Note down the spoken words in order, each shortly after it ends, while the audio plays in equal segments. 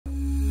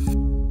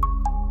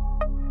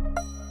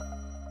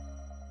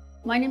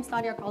My name is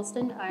Nadia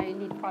Carlsten. I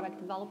lead product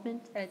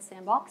development at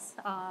Sandbox.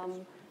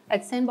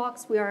 At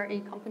Sandbox, we are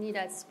a company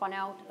that spun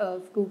out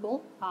of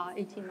Google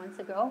 18 months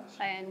ago,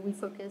 and we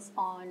focus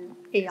on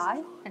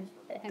AI, and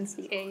hence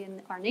the A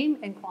in our name,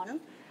 and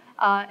quantum.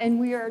 And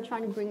we are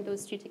trying to bring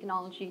those two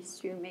technologies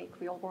to make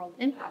real-world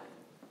impact.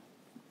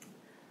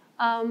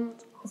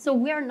 So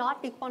we are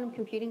not a quantum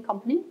computing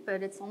company,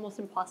 but it's almost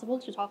impossible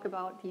to talk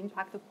about the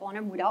impact of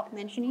quantum without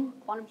mentioning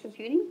quantum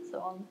computing, so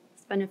I'll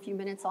spend a few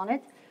minutes on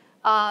it.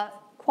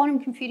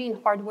 Quantum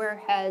computing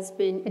hardware has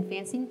been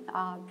advancing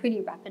pretty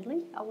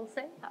rapidly, I will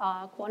say.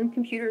 Quantum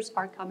computers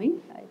are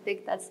coming. I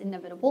think that's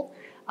inevitable.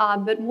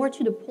 But more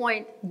to the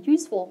point,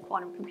 useful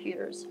quantum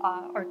computers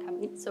are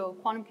coming. So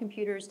quantum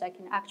computers that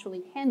can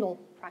actually handle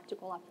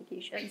practical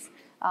applications,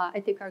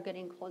 I think are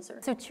getting closer.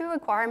 So two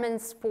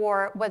requirements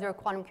for whether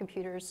quantum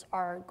computers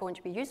are going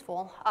to be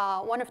useful.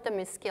 One of them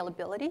is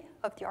scalability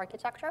of the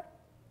architecture.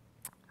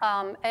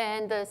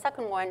 And the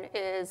second one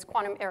is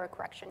quantum error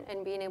correction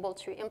and being able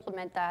to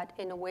implement that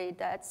in a way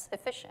that's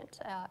efficient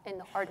in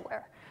the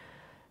hardware.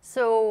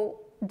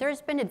 So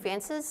there's been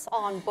advances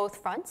on both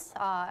fronts,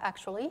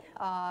 actually,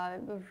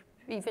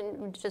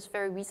 even just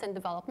very recent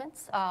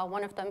developments.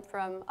 One of them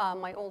from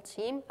my old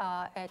team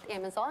at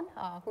Amazon,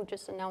 who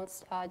just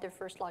announced their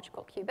first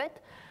logical qubit.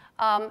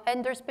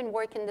 And there's been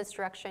work in this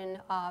direction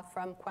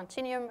from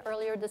Quantinuum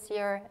earlier this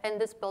year, and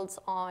this builds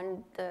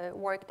on the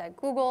work that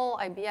Google,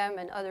 IBM,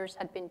 and others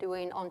had been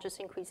doing on just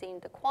increasing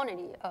the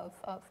quantity of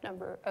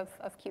number of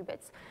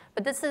qubits.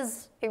 But this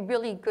is a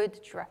really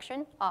good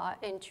direction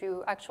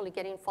into actually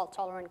getting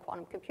fault-tolerant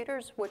quantum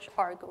computers, which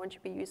are going to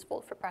be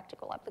useful for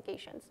practical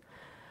applications.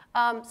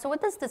 So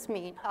what does this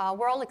mean?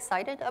 We're all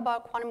excited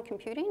about quantum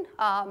computing,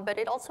 but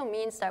it also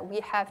means that we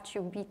have to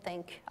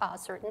rethink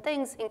certain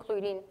things,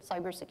 including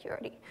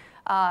cybersecurity.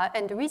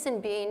 And the reason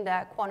being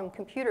that quantum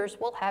computers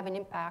will have an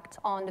impact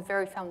on the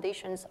very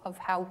foundations of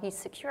how we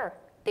secure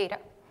data.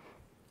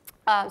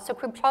 So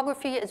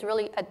cryptography is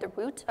really at the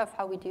root of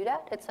how we do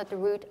that. It's at the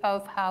root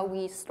of how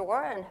we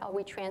store and how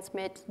we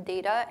transmit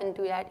data and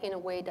do that in a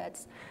way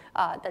that's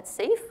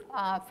safe.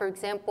 For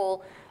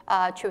example,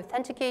 to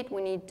authenticate,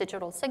 we need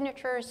digital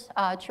signatures.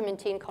 To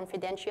maintain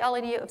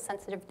confidentiality of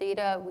sensitive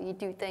data, we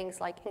do things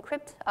like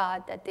encrypt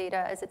that data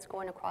as it's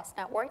going across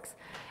networks.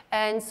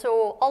 And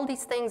so all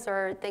these things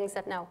are things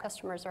that now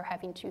customers are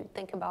having to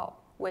think about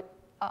with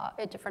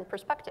a different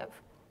perspective.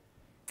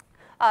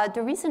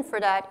 The reason for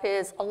that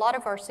is a lot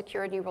of our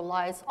security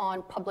relies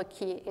on public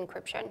key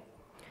encryption.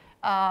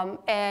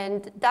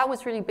 And that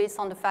was really based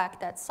on the fact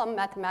that some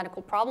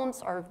mathematical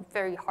problems are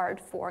very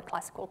hard for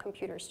classical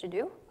computers to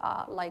do,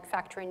 like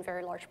factoring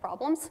very large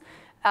problems.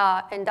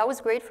 And that was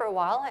great for a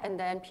while, and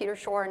then Peter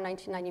Shor in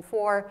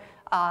 1994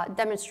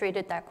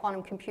 demonstrated that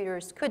quantum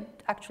computers could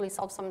actually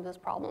solve some of those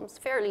problems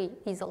fairly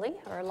easily,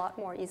 or a lot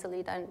more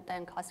easily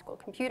than classical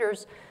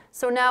computers.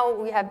 So now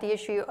we have the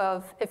issue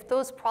of if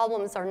those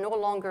problems are no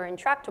longer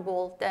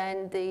intractable,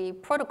 then the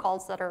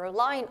protocols that are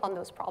relying on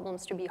those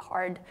problems to be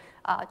hard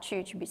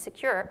to be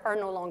secure are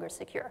no longer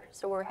secure.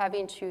 So we're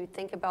having to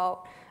think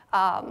about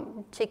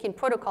taking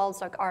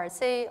protocols like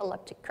RSA,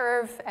 elliptic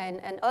curve,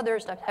 and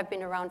others that have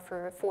been around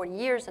for 40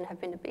 years and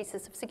have been the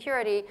basis of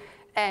security,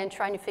 and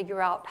trying to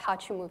figure out how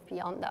to move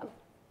beyond them.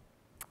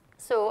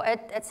 So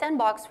at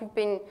Sandbox, we've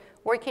been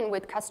working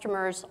with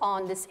customers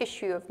on this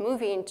issue of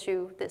moving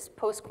to this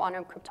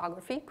post-quantum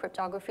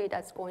cryptography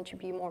that's going to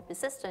be more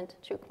resistant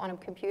to quantum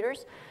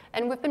computers.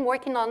 And we've been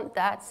working on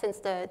that since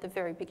the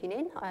very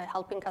beginning,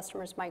 helping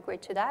customers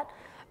migrate to that.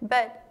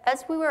 But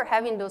as we were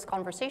having those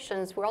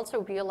conversations, we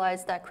also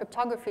realized that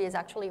cryptography is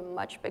actually a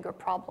much bigger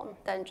problem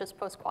than just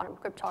post-quantum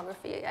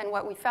cryptography. And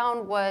what we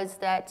found was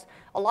that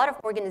a lot of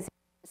organizations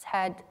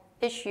had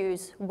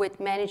issues with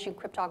managing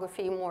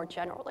cryptography more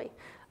generally,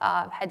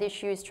 had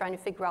issues trying to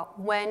figure out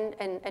when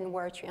and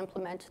where to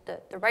implement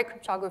the right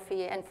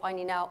cryptography and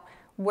finding out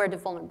where the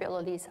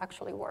vulnerabilities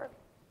actually were.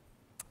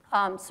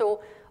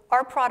 So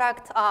our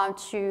product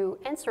to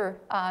answer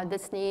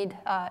this need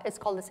is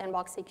called the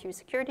SandboxAQ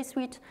Security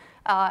Suite.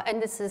 And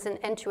this is an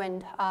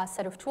end-to-end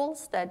set of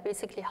tools that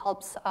basically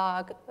helps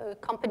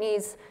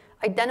companies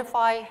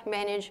identify,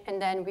 manage,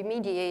 and then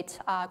remediate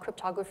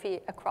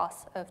cryptography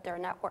across their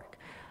network.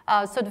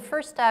 So the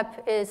first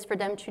step is for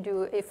them to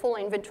do a full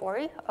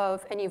inventory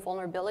of any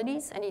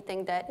vulnerabilities,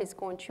 anything that is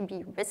going to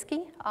be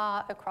risky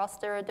across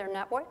their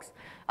networks,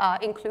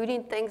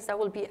 including things that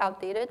will be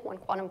outdated when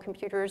quantum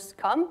computers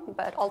come,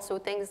 but also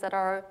things that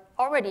are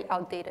already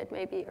outdated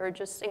maybe, or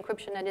just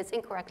encryption that is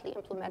incorrectly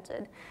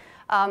implemented.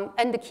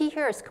 And the key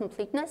here is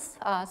completeness.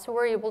 So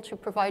we're able to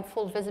provide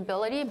full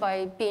visibility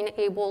by being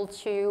able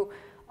to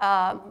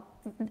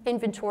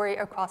inventory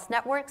across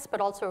networks,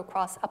 but also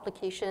across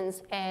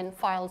applications and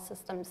file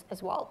systems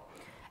as well.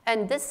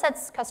 And this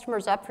sets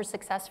customers up for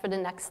success for the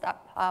next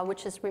step,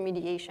 which is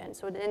remediation.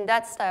 So in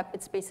that step,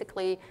 it's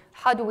basically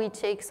how do we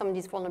take some of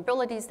these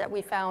vulnerabilities that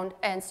we found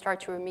and start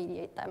to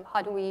remediate them?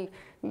 How do we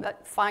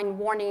find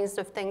warnings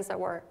of things that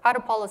were out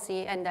of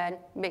policy and then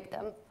make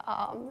them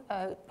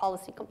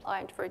policy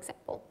compliant, for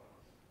example?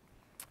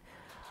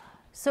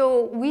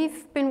 So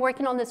we've been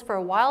working on this for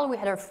a while. We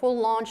had our full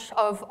launch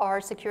of our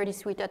security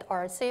suite at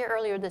RSA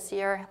earlier this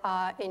year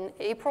in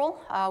April.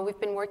 We've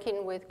been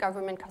working with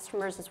government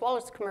customers as well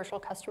as commercial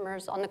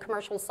customers. On the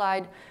commercial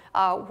side,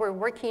 we're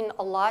working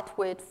a lot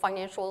with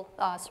financial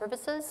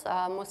services.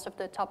 Most of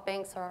the top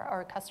banks are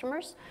our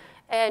customers.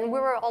 And we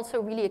were also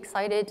really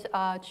excited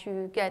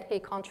to get a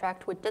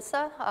contract with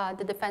DISA,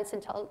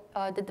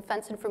 the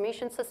Defense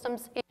Information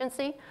Systems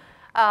Agency.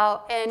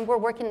 And we're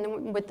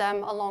working with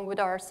them along with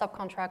our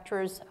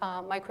subcontractors,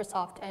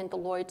 Microsoft and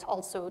Deloitte,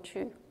 also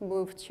to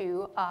move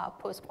to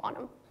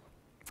post-quantum.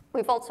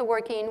 We've also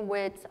working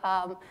with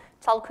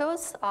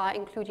telcos,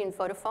 including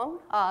Vodafone.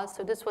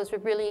 So this was a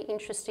really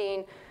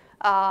interesting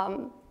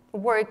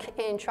work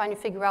in trying to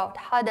figure out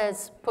how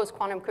does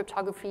post-quantum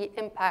cryptography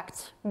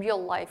impact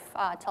real-life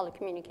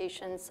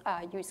telecommunications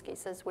use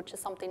cases, which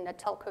is something that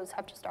telcos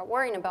have to start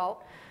worrying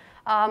about.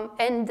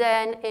 And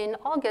then in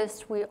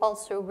August, we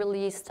also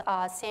released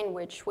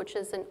Sandwich, which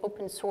is an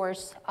open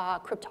source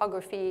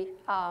cryptography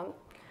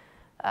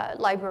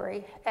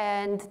library.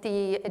 And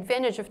the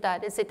advantage of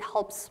that is it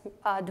helps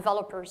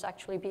developers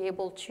actually be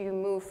able to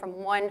move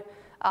from one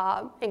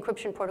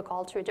encryption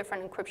protocol to a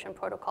different encryption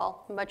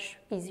protocol much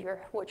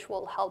easier, which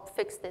will help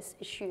fix this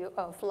issue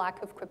of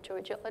lack of crypto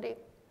agility.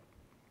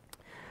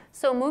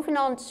 So moving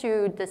on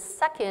to the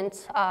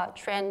second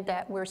trend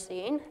that we're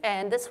seeing,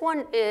 and this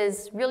one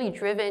is really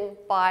driven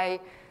by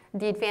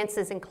the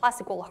advances in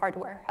classical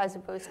hardware as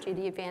opposed to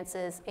the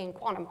advances in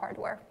quantum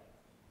hardware.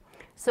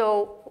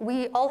 So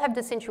we all have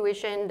this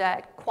intuition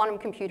that quantum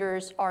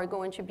computers are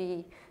going to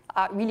be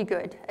really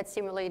good at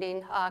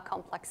simulating a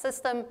complex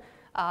system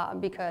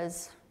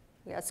because,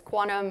 yes,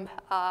 quantum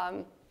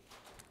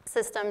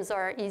systems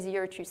are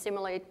easier to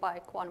simulate by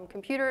quantum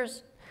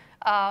computers.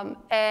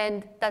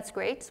 And that's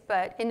great,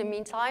 but in the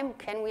meantime,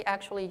 can we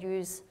actually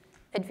use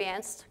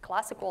advanced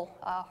classical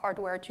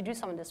hardware to do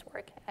some of this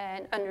work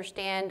and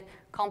understand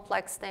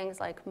complex things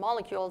like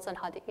molecules and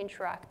how they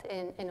interact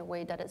in a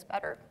way that is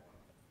better?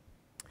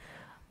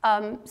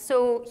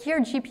 So here,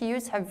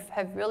 GPUs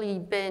have really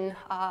been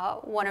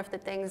one of the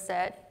things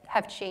that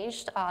have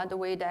changed the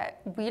way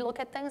that we look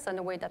at things and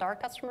the way that our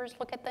customers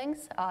look at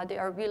things. They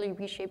are really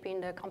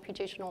reshaping the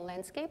computational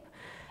landscape.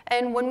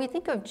 And when we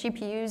think of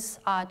GPUs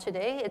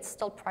today, it's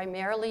still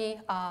primarily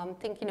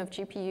thinking of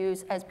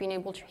GPUs as being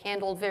able to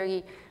handle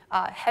very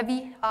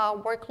heavy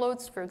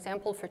workloads, for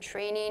example, for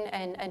training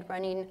and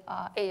running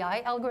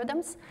AI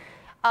algorithms.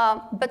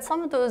 But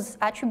some of those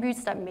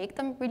attributes that make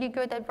them really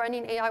good at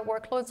running AI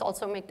workloads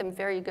also make them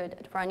very good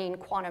at running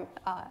quantum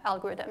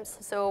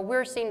algorithms. So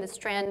we're seeing this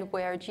trend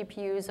where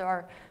GPUs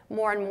are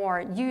more and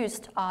more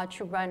used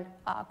to run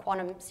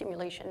quantum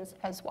simulations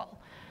as well.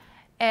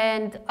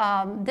 And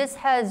this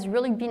has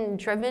really been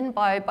driven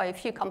by a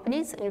few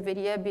companies,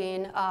 NVIDIA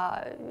being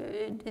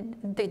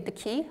the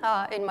key,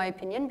 in my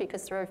opinion,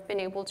 because they've been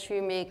able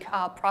to make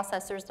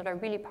processors that are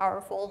really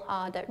powerful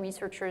that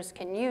researchers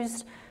can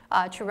use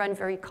to run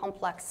very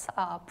complex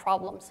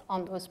problems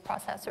on those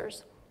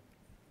processors.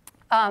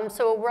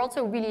 So we're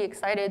also really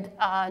excited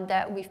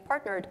that we've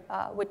partnered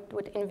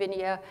with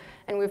NVIDIA,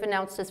 and we've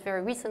announced this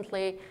very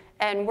recently,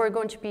 and we're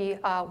going to be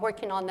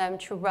working on them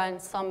to run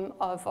some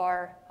of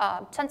our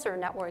tensor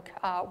network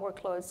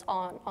workloads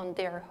on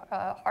their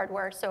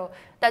hardware. So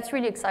that's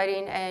really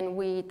exciting, and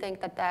we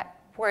think that that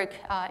work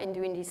in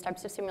doing these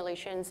types of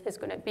simulations is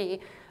going to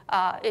be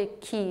a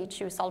key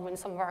to solving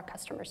some of our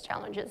customers'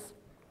 challenges.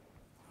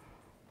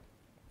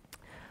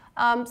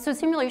 So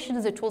simulation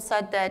is a tool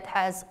set that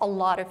has a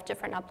lot of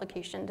different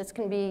applications. This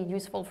can be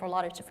useful for a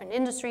lot of different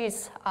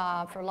industries,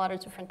 for a lot of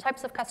different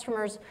types of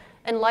customers.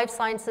 In life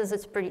sciences,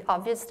 it's pretty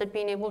obvious that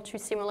being able to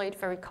simulate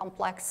very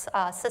complex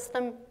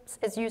systems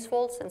is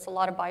useful, since a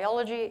lot of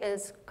biology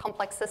is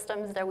complex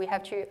systems that we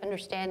have to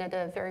understand at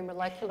a very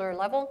molecular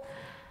level.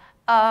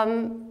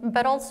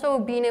 But also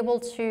being able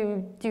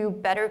to do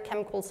better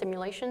chemical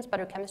simulations,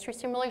 better chemistry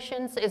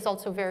simulations is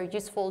also very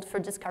useful for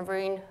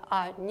discovering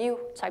new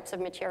types of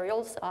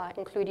materials,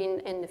 including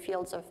in the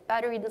fields of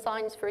battery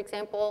designs, for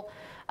example,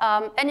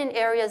 and in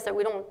areas that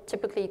we don't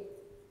typically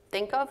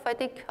think of, I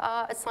think,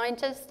 as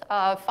scientists.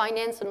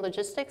 Finance and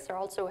logistics are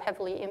also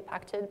heavily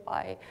impacted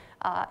by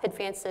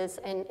advances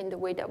in the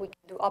way that we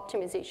can do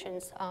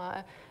optimizations,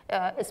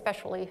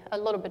 especially a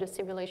little bit of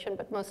simulation,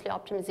 but mostly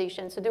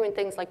optimization. So doing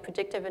things like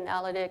predictive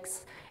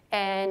analytics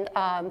and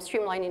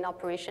streamlining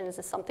operations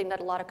is something that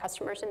a lot of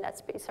customers in that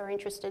space are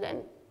interested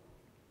in.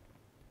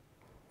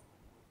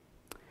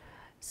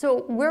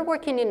 So we're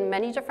working in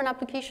many different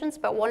applications,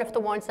 but one of the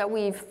ones that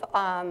we've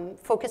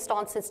focused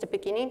on since the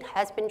beginning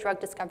has been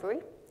drug discovery.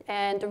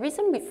 And the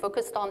reason we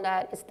focused on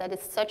that is that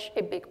it's such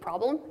a big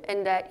problem,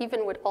 and that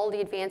even with all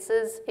the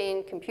advances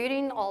in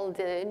computing, all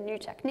the new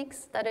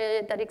techniques that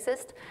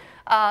exist,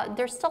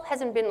 there still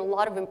hasn't been a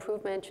lot of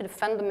improvement to the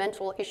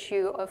fundamental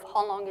issue of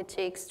how long it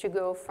takes to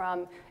go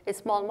from a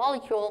small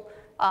molecule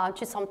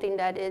to something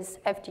that is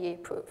FDA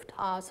approved.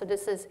 So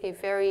this is a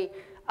very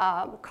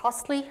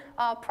costly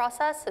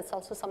process. It's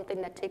also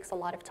something that takes a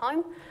lot of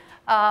time.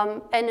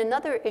 And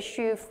another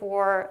issue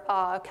for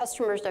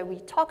customers that we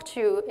talk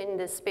to in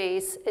this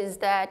space is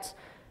that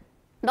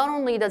not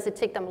only does it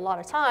take them a lot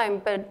of time,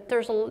 but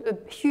there's a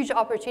huge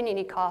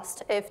opportunity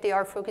cost if they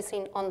are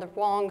focusing on the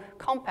wrong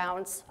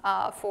compounds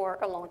for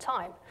a long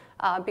time,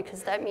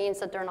 because that means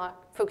that they're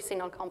not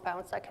focusing on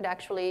compounds that could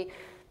actually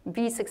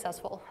be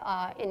successful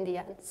in the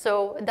end.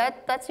 So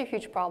that's a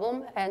huge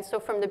problem. And so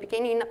from the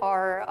beginning,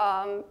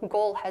 our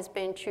goal has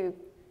been to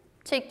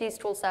take these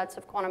tool sets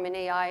of quantum and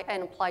AI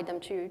and apply them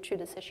to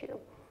this issue.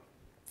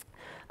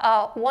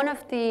 One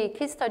of the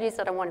case studies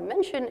that I want to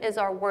mention is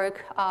our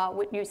work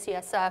with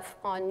UCSF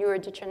on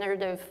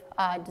neurodegenerative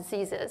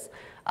diseases.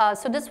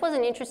 So this was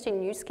an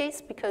interesting use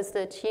case because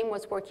the team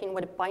was working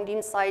with a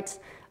binding site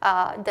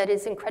that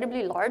is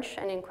incredibly large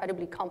and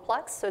incredibly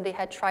complex. So they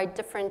had tried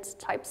different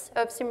types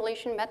of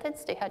simulation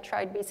methods. They had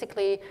tried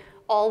basically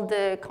all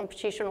the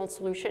computational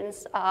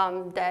solutions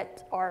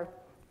that are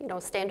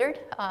standard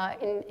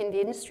in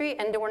the industry,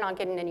 and they were not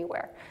getting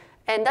anywhere.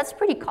 And that's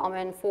pretty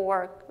common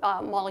for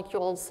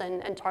molecules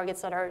and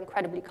targets that are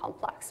incredibly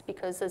complex,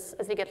 because as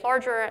they get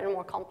larger and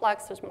more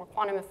complex, there's more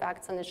quantum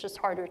effects, and it's just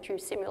harder to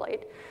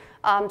simulate.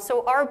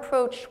 So our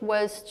approach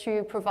was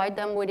to provide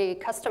them with a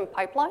custom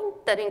pipeline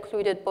that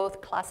included both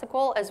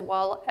classical as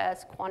well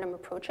as quantum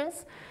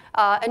approaches.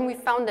 And we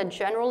found that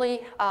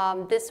generally,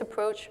 this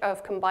approach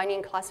of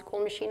combining classical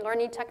machine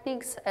learning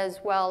techniques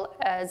as well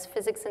as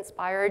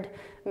physics-inspired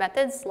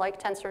methods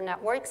like tensor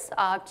networks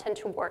tend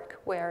to work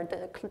where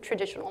the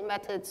traditional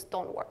methods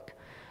don't work.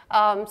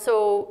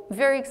 So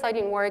very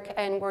exciting work,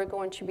 and we're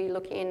going to be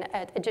looking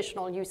at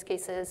additional use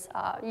cases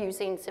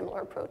using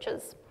similar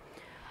approaches.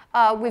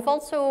 We've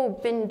also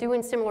been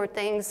doing similar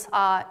things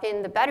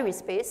in the battery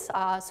space.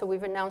 So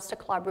we've announced a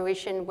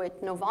collaboration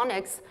with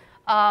Novonix.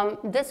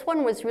 This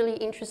one was really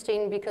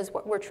interesting because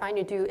what we're trying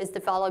to do is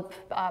develop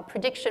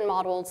prediction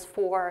models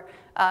for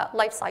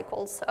life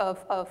cycles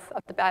of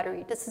the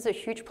battery. This is a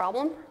huge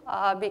problem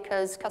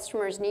because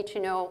customers need to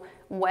know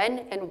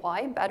when and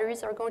why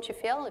batteries are going to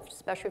fail,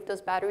 especially if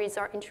those batteries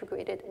are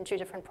integrated into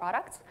different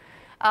products.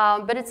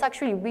 But it's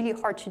actually really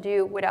hard to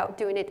do without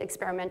doing it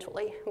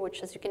experimentally,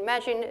 which, as you can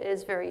imagine,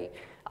 is very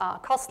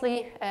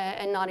costly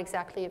and not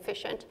exactly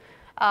efficient.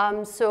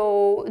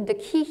 So the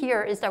key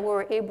here is that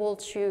we're able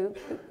to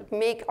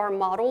make our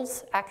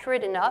models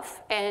accurate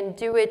enough and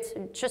do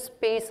it just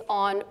based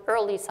on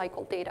early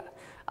cycle data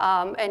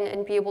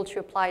and be able to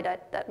apply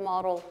that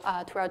model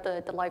throughout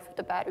the life of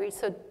the battery.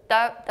 So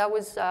that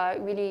was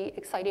really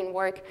exciting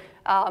work,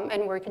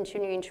 and we're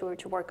continuing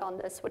to work on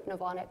this with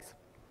Novonix.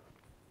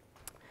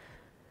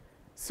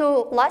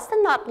 So last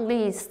and not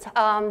least,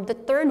 the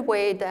third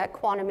way that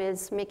quantum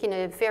is making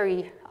a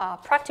very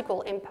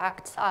practical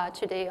impact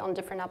today on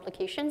different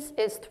applications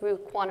is through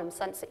quantum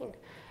sensing.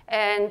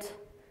 And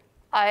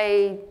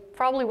I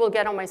probably will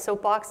get on my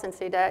soapbox and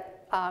say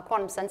that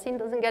quantum sensing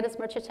doesn't get as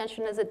much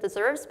attention as it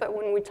deserves, but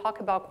when we talk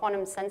about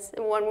quantum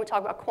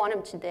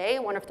today,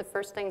 one of the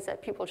first things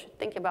that people should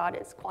think about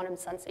is quantum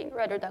sensing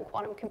rather than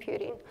quantum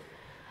computing.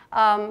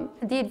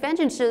 The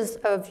advantages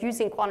of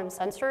using quantum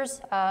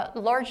sensors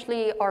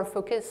largely are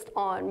focused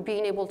on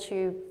being able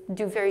to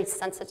do very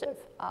sensitive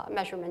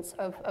measurements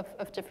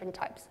of different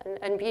types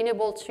and being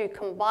able to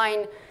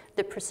combine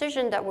the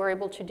precision that we're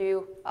able to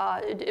do,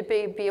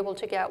 be able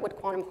to get with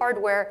quantum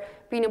hardware,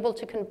 being able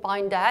to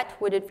combine that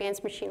with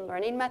advanced machine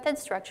learning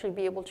methods to actually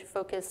be able to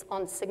focus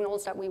on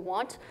signals that we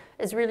want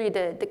is really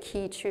the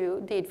key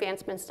to the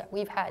advancements that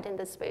we've had in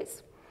this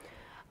space.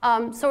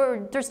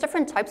 So there's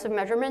different types of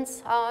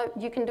measurements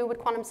you can do with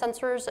quantum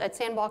sensors. At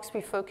Sandbox,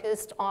 we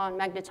focused on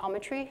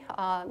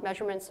magnetometry,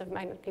 measurements of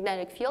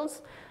magnetic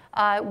fields.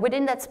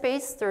 Within that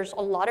space, there's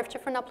a lot of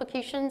different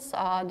applications.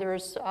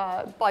 There's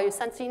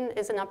biosensing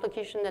is an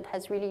application that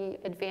has really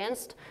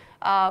advanced.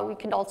 We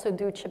can also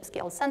do chip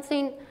scale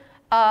sensing.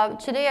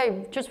 Today,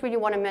 I just really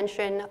want to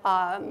mention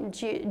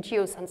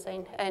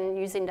geosensing and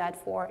using that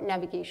for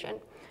navigation.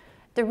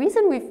 The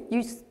reason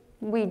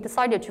we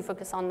decided to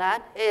focus on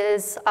that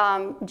is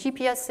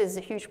GPS is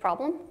a huge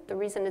problem. The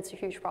reason it's a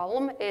huge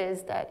problem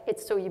is that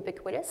it's so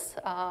ubiquitous.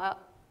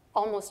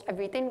 Almost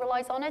everything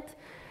relies on it.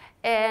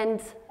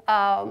 And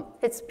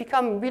it's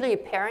become really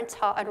apparent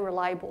how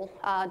unreliable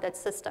that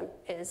system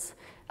is.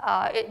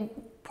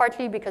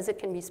 Partly because it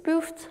can be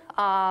spoofed,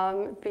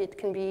 it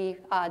can be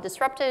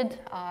disrupted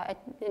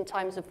in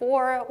times of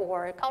war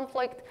or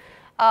conflict.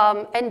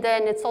 And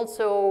then it's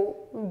also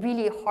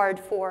really hard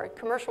for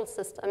commercial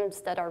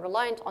systems that are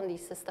reliant on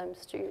these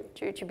systems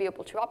to be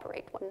able to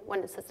operate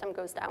when the system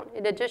goes down,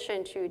 in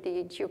addition to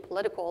the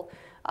geopolitical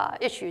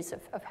issues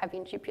of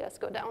having GPS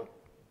go down.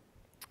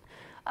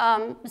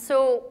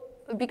 So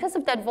because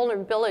of that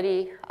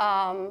vulnerability,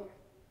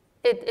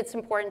 it's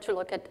important to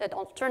look at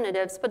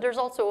alternatives, but there's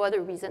also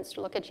other reasons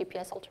to look at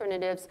GPS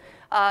alternatives,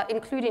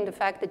 including the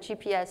fact that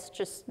GPS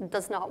just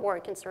does not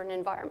work in certain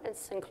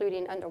environments,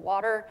 including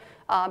underwater,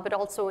 but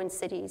also in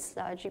cities.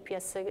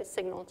 GPS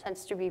signal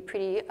tends to be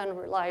pretty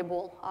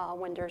unreliable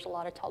when there's a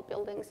lot of tall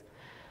buildings.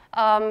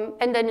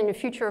 And then in the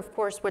future, of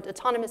course, with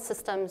autonomous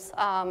systems,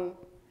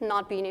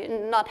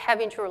 not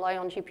having to rely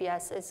on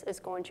GPS is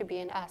going to be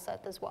an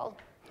asset as well.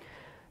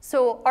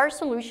 So our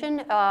solution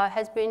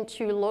has been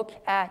to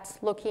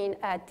looking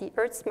at the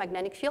Earth's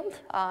magnetic field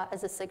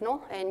as a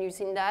signal and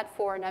using that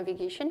for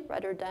navigation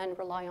rather than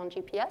rely on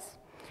GPS.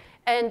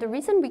 And the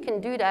reason we can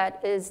do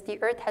that is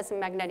the Earth has a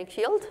magnetic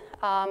field,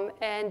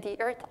 and the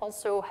Earth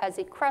also has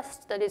a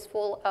crust that is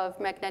full of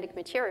magnetic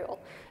material.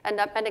 And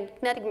that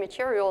magnetic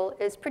material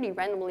is pretty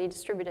randomly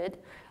distributed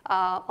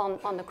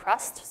on the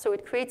crust, so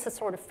it creates a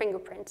sort of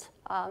fingerprint.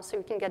 So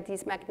you can get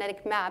these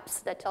magnetic maps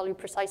that tell you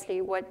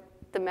precisely what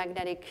the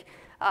magnetic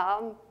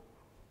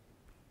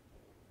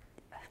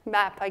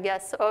map, I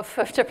guess,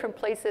 of different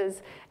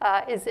places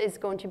is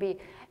going to be.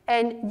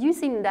 And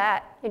using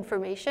that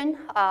information,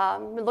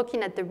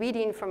 looking at the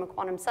reading from a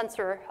quantum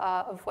sensor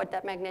of what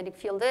that magnetic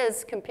field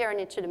is, comparing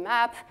it to the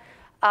map,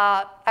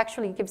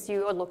 actually gives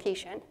you a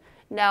location.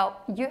 Now,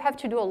 you have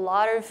to do a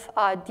lot of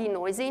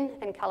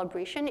denoising and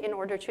calibration in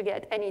order to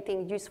get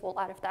anything useful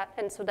out of that.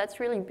 And so that's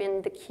really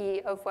been the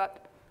key of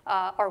what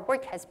our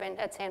work has been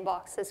at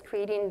Sandbox, is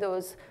creating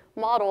those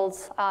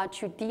models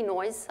to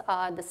denoise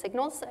the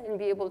signals and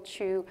be able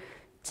to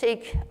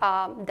take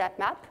that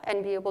map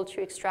and be able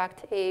to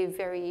extract a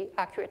very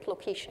accurate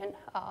location,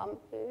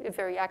 a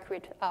very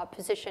accurate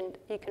position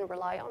you can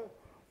rely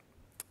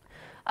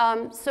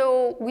on.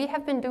 So we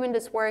have been doing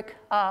this work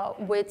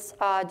with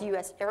the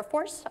US Air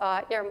Force,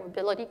 Air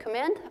Mobility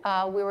Command.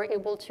 We were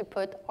able to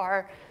put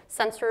our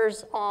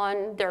sensors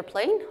on their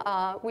plane.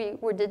 We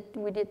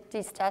did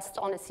these tests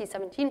on a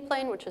C-17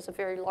 plane, which is a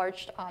very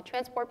large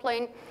transport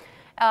plane.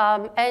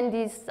 And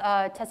these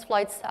test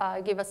flights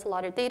gave us a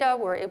lot of data.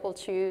 We're able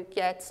to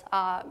get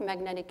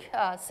magnetic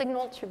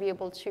signal to be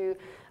able to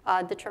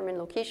determine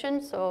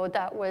location. So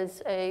that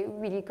was a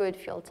really good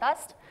field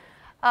test.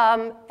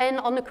 And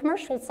on the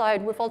commercial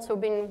side, we've also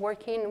been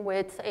working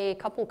with a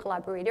couple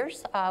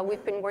collaborators.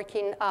 We've been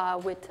working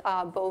with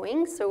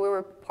Boeing. So we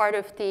were part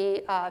of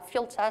the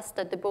field test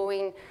that the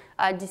Boeing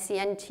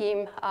DCN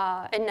team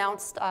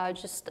announced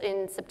just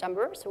in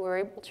September. So we were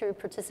able to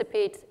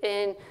participate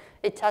in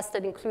a test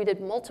that included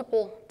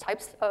multiple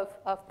types of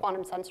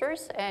quantum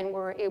sensors, and we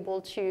were able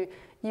to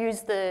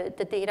use the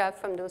data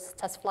from those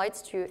test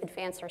flights to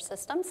advance our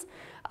systems.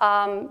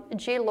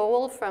 Jay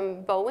Lowell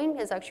from Boeing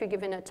is actually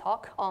giving a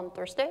talk on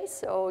Thursday,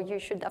 so you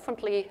should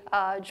definitely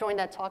join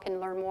that talk and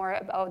learn more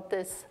about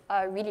this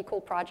really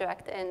cool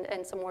project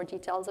and some more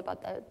details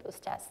about those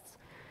tests.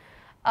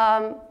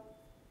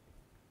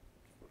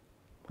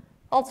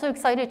 Also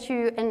excited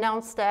to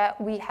announce that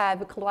we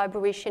have a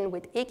collaboration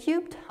with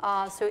A-Cubed.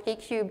 So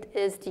A-Cubed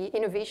is the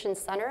innovation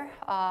center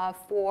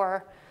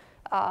for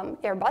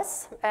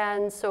Airbus.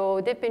 And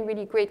so they've been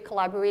really great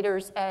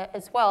collaborators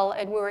as well.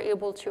 And we were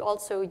able to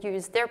also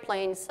use their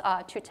planes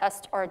to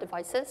test our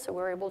devices. So we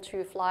were able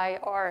to fly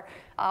our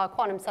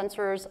quantum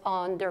sensors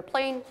on their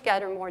plane,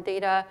 gather more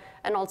data,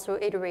 and also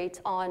iterate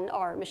on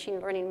our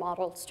machine learning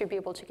models to be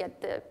able to get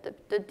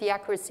the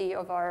accuracy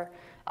of our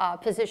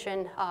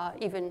position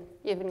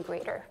even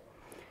greater.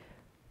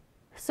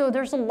 So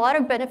there's a lot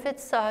of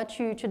benefits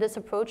to this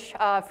approach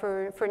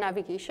for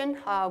navigation.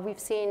 We've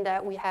seen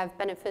that we have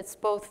benefits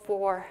both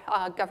for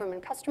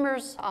government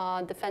customers,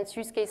 defense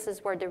use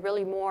cases where they're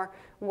really more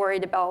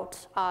worried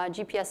about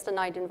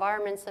GPS-denied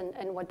environments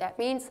and what that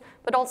means,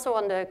 but also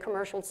on the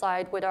commercial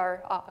side with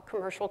our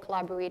commercial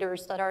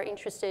collaborators that are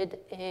interested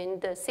in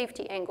the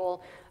safety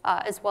angle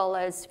as well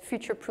as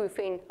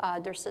future-proofing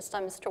their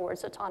systems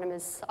towards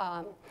autonomous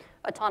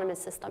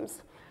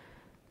systems.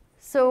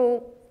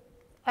 So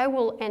I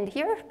will end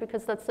here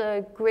because that's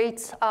a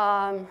great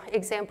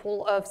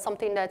example of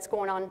something that's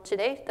going on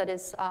today that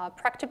is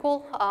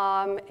practical.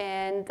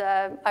 And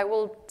I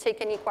will take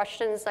any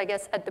questions, I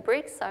guess, at the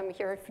breaks. I'm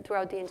here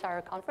throughout the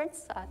entire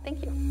conference.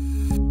 Thank you.